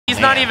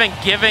not even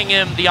giving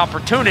him the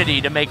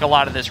opportunity to make a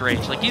lot of this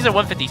rage. Like, he's at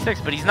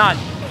 156, but he's not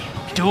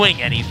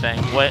doing anything.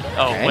 What?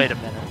 Oh, okay. Wait a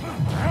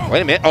minute.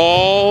 Wait a minute.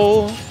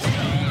 Oh,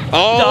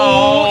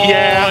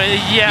 yeah.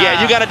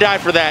 Yeah, you got to die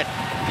for that.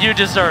 You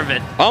deserve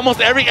it.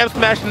 Almost every F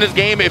smash in this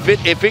game, if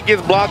it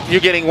gets blocked, you're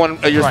getting one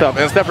yourself.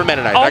 Right. Except for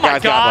Meta Knight. Oh that my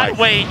God!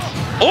 Wait.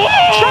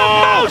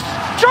 Oh!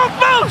 Choke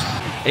mouse!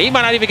 He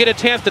might not even get a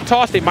chance to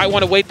toss. They might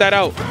want to wait that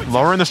out.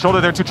 Lowering the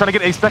shoulder there too, trying to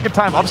get a second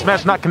time. Up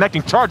smash not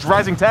connecting. Charge,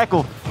 rising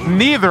tackle.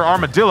 Neither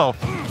Armadillo.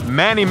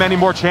 Many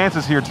more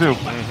chances here too.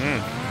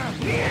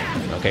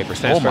 Okay,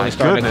 percent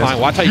starting to climb.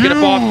 Watch how you get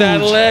up off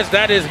that ledge.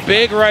 That is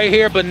big right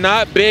here, but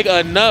not big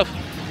enough.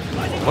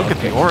 Look at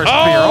the aura spear.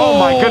 Oh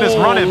my goodness,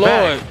 run it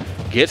back.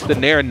 Gets the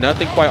nair,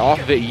 nothing quite off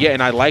of it yet,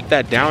 and I like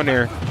that down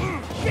air.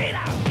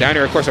 Down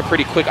air, of course, a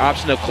pretty quick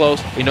option up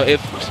close. You know,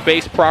 if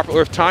spaced properly,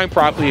 or if timed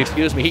properly,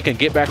 excuse me, he can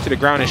get back to the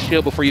ground and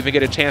shield before you even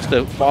get a chance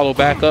to follow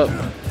back up.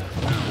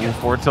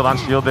 Forward tilt on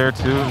shield there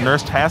too.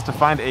 Nurse has to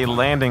find a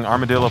landing.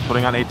 Armadillo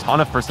putting on a ton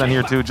of percent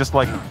here too, just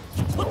like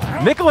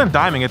nickel and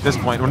diming at this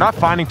point. We're not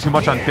finding too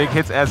much on big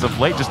hits as of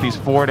late, just these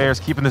forward airs,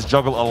 keeping this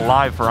juggle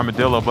alive for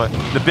Armadillo, but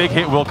the big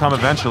hit will come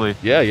eventually.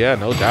 Yeah,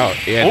 no doubt.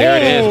 Yeah, there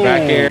it is,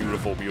 back air.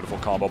 Beautiful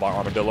combo by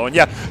Armadillo. And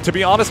yeah, to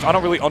be honest, I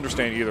don't really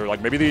understand either.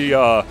 Like maybe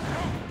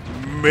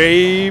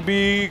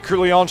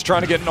Curleon's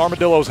trying to get in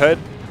Armadillo's head.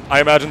 I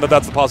imagine that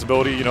that's the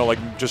possibility, you know, like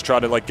just try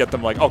to like get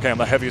them like, okay, I'm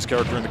the heaviest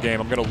character in the game,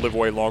 I'm gonna live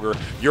way longer.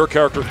 Your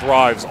character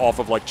thrives off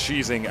of like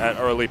cheesing at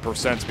early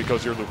percents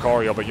because you're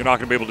Lucario, but you're not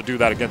gonna be able to do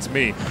that against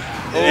me.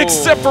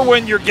 Except for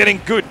when you're getting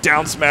good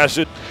down smash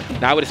it.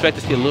 Now I would expect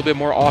to see a little bit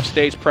more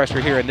off-stage pressure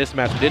here in this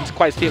match. We didn't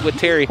quite see it with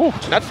Terry.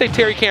 Not to say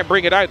Terry can't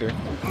bring it either,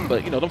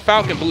 but you know, them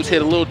Falcon boots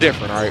hit a little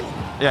different, all right?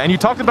 Yeah, and you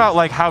talked about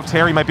like how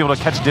Terry might be able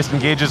to catch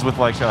disengages with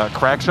like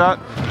crack shot,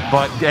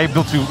 but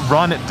able to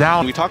run it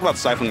down. We talked about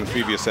Siphon in the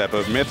previous set,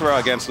 but Mythra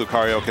against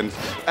Lucario can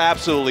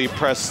absolutely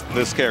press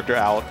this character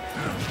out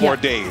for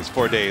days.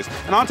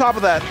 And on top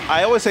of that,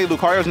 I always say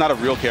Lucario is not a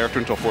real character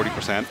until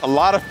 40%. A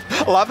lot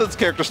of this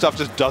character stuff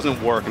just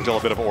doesn't work until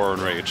a bit of aura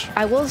and rage.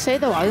 I will say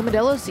though,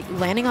 Armadillo's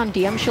landing on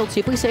DM shield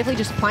super safely,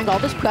 just applying all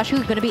this pressure.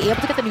 He's going to be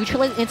able to get the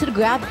neutral into the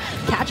grab,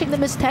 catching the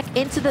mistech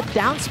into the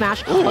down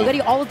smash.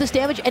 Already all of this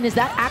damage, and is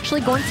that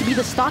actually going to be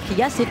the stock?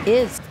 Yes, it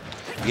is.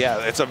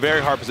 Yeah, it's a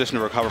very hard position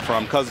to recover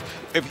from, because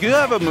if you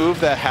have a move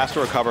that has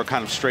to recover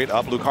kind of straight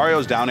up,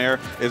 Lucario's down air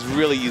is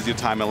really easy to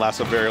time and lasts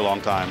a very long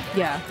time.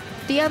 Yeah.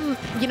 DM,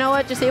 you know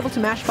what, just able to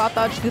mash spot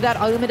dodge through that.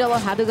 Armadillo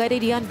had the right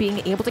idea on being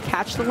able to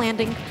catch the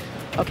landing.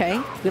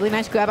 Okay, really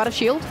nice grab out of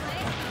shield.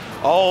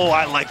 Oh,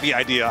 I like the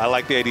idea.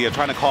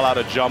 Trying to call out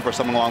a jump or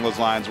something along those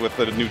lines with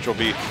the neutral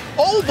B.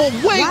 Oh, but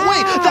wait,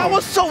 that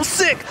was so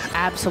sick.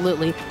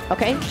 Absolutely.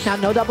 Okay, now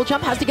no double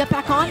jump, has to get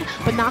back on,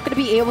 but not going to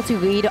be able to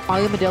read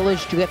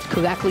Armadillo's drift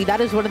correctly.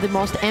 That is one of the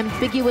most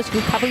ambiguous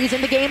recoveries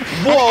in the game.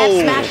 Whoa.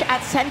 And F-smash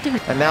at center.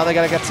 And now they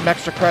got to get some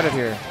extra credit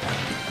here.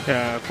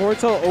 Yeah, forward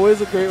tilt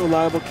always a great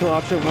reliable kill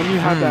option when you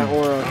have that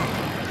aura.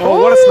 Oh,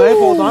 what a snipe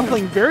hold on,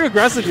 playing very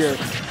aggressive here.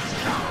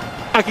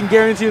 I can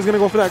guarantee he's going to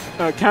go for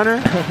that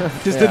counter.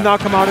 Just did not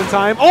come out in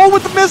time. Oh,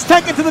 with the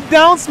mistech into the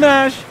down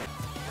smash.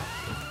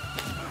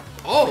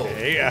 Oh.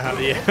 Yeah.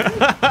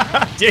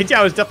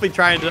 JJ was definitely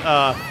trying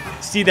to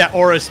see that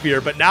aura spear,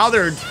 but now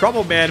they're in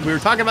trouble, man. We were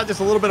talking about this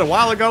a little bit a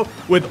while ago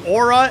with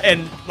aura,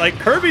 and like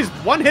Kirby's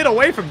one hit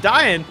away from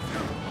dying.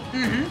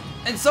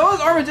 And so is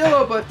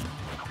Armadillo, but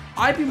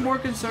I'd be more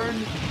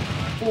concerned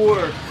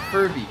for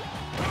Kirby.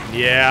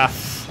 Yeah.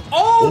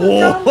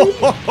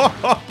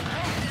 Oh,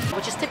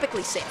 which is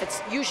typically safe.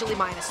 It's usually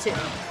 -2.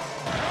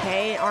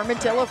 Okay,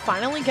 Armadillo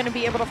finally going to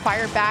be able to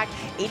fire back.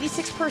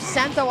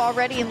 86% though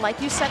already, and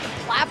like you said, the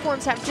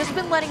platforms have just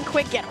been letting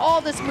Quick get all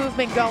this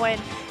movement going,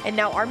 and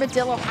now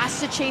Armadillo has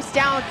to chase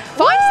down.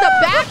 Finds the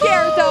back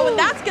air though, and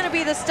that's going to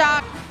be the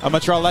stop.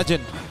 Amateur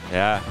legend.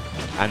 Yeah,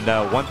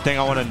 and one thing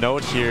I want to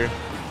note here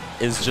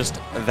is just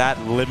that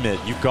limit.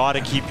 You got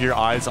to keep your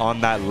eyes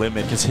on that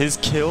limit, because his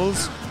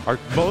kills are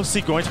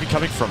mostly going to be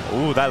coming from,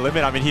 that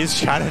limit. I mean, he's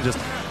trying to just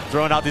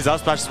throwing out these up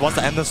smashes, wants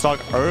to end the stock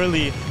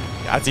early.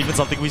 That's even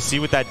something we see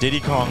with that Diddy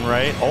Kong,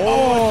 right?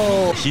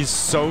 Oh, he's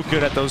so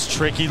good at those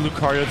tricky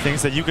Lucario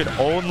things that you could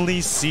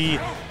only see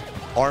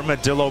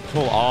Armadillo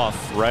pull off,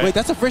 right? Wait,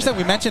 that's the first time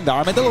we mentioned that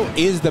Armadillo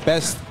is the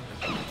best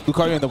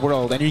Lucario in the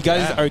world, and you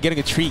guys are getting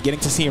a treat,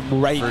 getting to see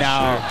him right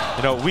now. Sure.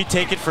 You know, we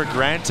take it for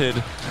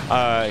granted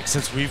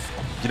since we've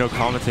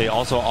commentate.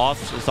 Also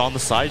it's on the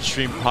side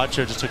stream.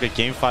 Pacho just took a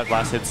Game 5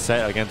 last hit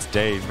set against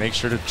Dave. Make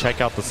sure to check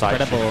out the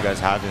side stream you guys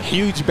have it.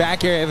 Huge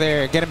back air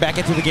there, getting back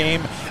into the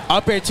game.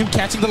 Up air too,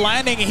 catching the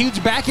landing. A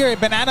huge back air,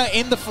 banana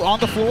on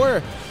the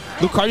floor.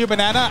 Lucario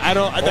banana,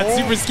 that's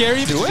super scary.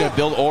 He's gonna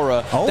build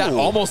aura. That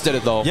almost did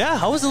it though. Yeah,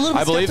 I was a little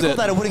bit skeptical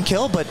that it wouldn't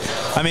kill, but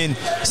I mean,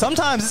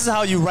 sometimes this is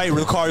how you write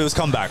Lucario's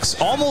comebacks.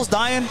 Almost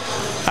dying.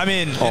 I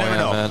mean, you never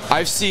know. Man.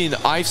 I've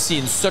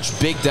seen such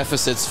big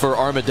deficits for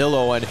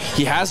Armadillo, and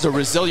he has the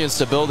resilience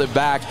to build it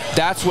back.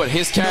 That's what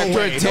his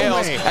character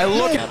entails. And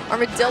look at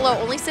Armadillo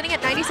only sitting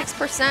at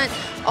 96%.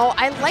 Oh,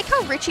 I like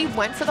how Richie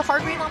went for the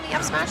hard read on the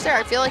up smash there.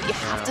 I feel like you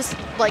have to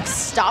like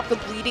stop the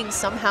bleeding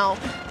somehow.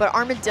 But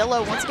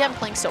Armadillo, once again,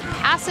 playing so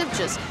passive,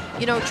 just,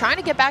 you know, trying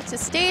to get back to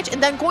stage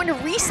and then going to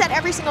reset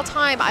every single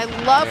time. I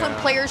love when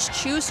players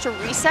choose to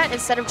reset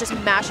instead of just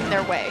mashing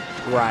their way.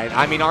 Right.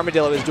 I mean,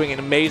 Armadillo is doing an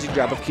amazing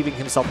job of keeping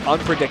himself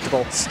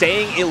unpredictable,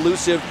 staying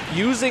elusive,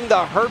 using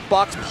the hurt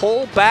box,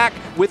 pull back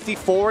with the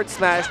forward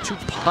smash to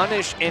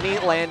punish any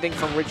landing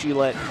from Richie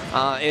Lit.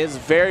 Is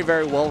very,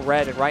 very well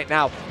read. And right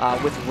now,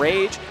 with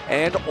Rage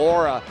and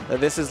Aura,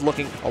 this is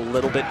looking a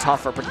little bit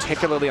tougher,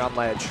 particularly on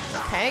ledge.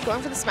 Okay,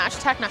 going for the smash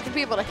attack, not going to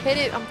be able to hit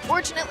it.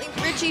 Unfortunately,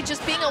 Richie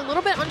just being a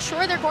little bit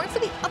unsure. They're going for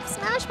the up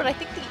smash, but I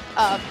think the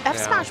F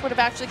smash would have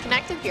actually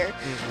connected here.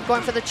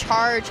 Going for the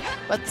charge,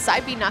 but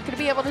side B not going to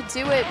be able to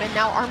do it. And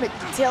now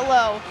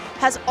Armadillo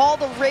has all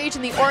the rage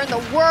and the aura in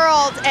the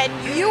world, and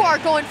you are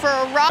going for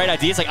a rock. Right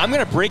idea. It's like, I'm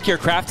going to break your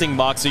crafting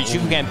box so you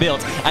can't build,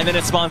 and then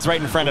it spawns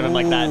right in front of him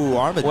like that. Ooh,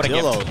 What a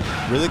Armadillo.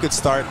 gift. Really good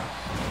start.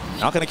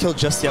 Not going to kill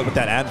just yet with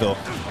that anvil.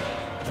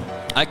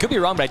 I could be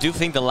wrong, but I do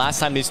think the last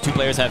time these two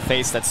players have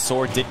faced, that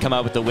Sword did come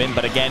out with the win,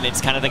 but again,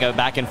 it's kind of like a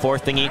back and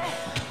forth thingy,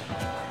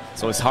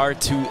 so it's hard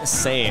to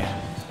say.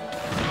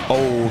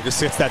 Oh,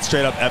 just gets that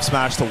straight up F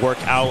smash to work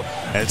out,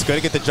 and it's going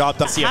to get the job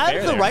done. He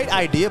had the right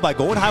idea by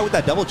going high with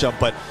that double jump,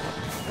 but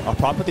I'll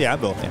prop with the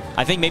anvil. Yeah.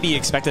 I think maybe he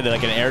expected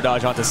like an air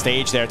dodge onto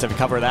stage there to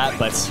cover that,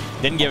 but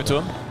didn't give it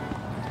to him.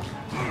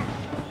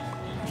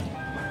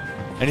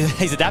 And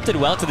he's adapted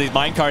well to these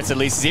mine carts at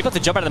least. He's able to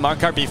jump out of the mine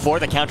cart before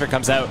the counter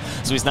comes out,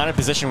 so he's not in a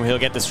position where he'll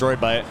get destroyed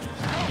by it.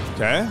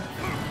 Okay.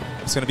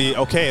 It's going to be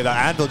okay. The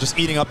anvil just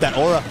eating up that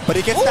aura, but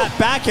he gets that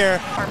back air.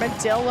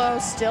 Armadillo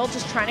still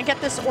just trying to get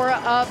this aura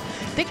up.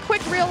 I think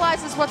Quick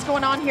realizes what's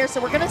going on here,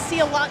 so we're going to see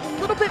a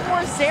little bit more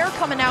Zair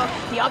coming out.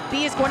 The up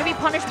B is going to be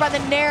punished by the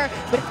Nair,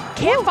 but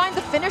can't find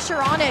the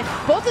finisher on it.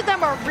 Both of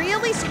them are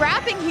really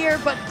scrapping here,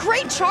 but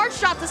great charge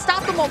shot to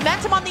stop the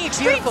momentum on the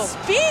extreme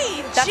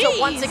speed. That's a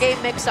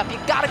once-a-game mix-up. You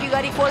got to be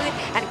ready for it,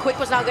 and Quick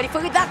was not ready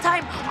for it. That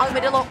time,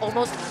 Armadillo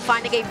almost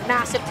finding a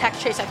massive tech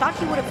chase. I thought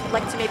he would have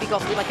liked to maybe go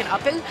through like an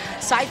up B.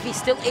 Side B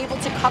still able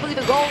to cover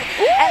the goal,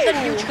 and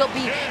the neutral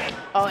B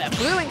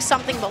brewing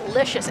something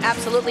malicious.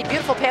 Absolutely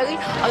beautiful parry.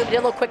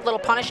 Armadillo, quick little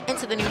punish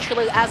into the neutral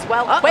as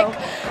well. Quick,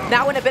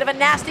 now in a bit of a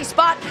nasty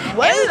spot.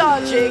 Air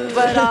dodging,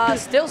 but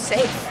still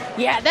safe.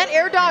 Yeah, that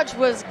air dodge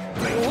was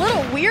a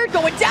little weird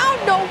going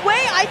down. No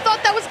way. I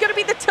thought that was going to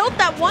be the tilt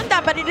that won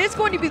that, but it is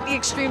going to be the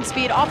extreme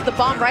speed off the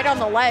bomb right on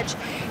the ledge.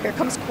 Here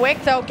comes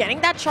Quick, though, getting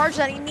that charge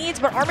that he needs,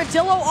 but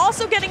Armadillo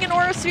also getting an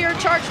Aura Sphere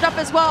charged up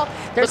as well.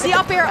 There's the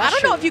up air. I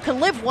don't know if you can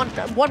live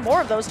one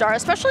more of those, Dara,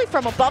 especially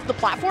from above the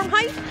platform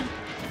height.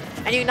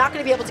 And you're not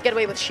going to be able to get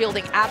away with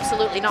shielding.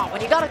 Absolutely not.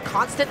 When you got a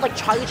constant, like,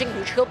 charging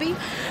neutral B,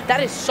 that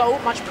is so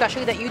much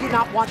pressure that you do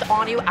not want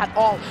on you at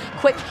all.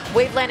 Quick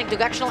wave landing,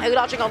 directional air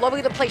dodging all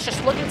over the place,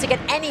 just looking to get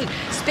any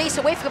space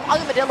away from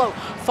Armadillo.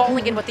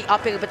 Falling in with the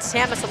up air, but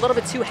Samus a little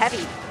bit too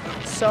heavy.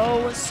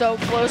 So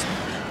close.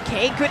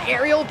 Okay, good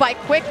aerial by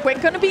Quick.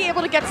 Quick going to be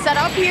able to get set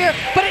up here,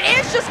 but it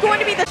is just going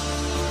to be the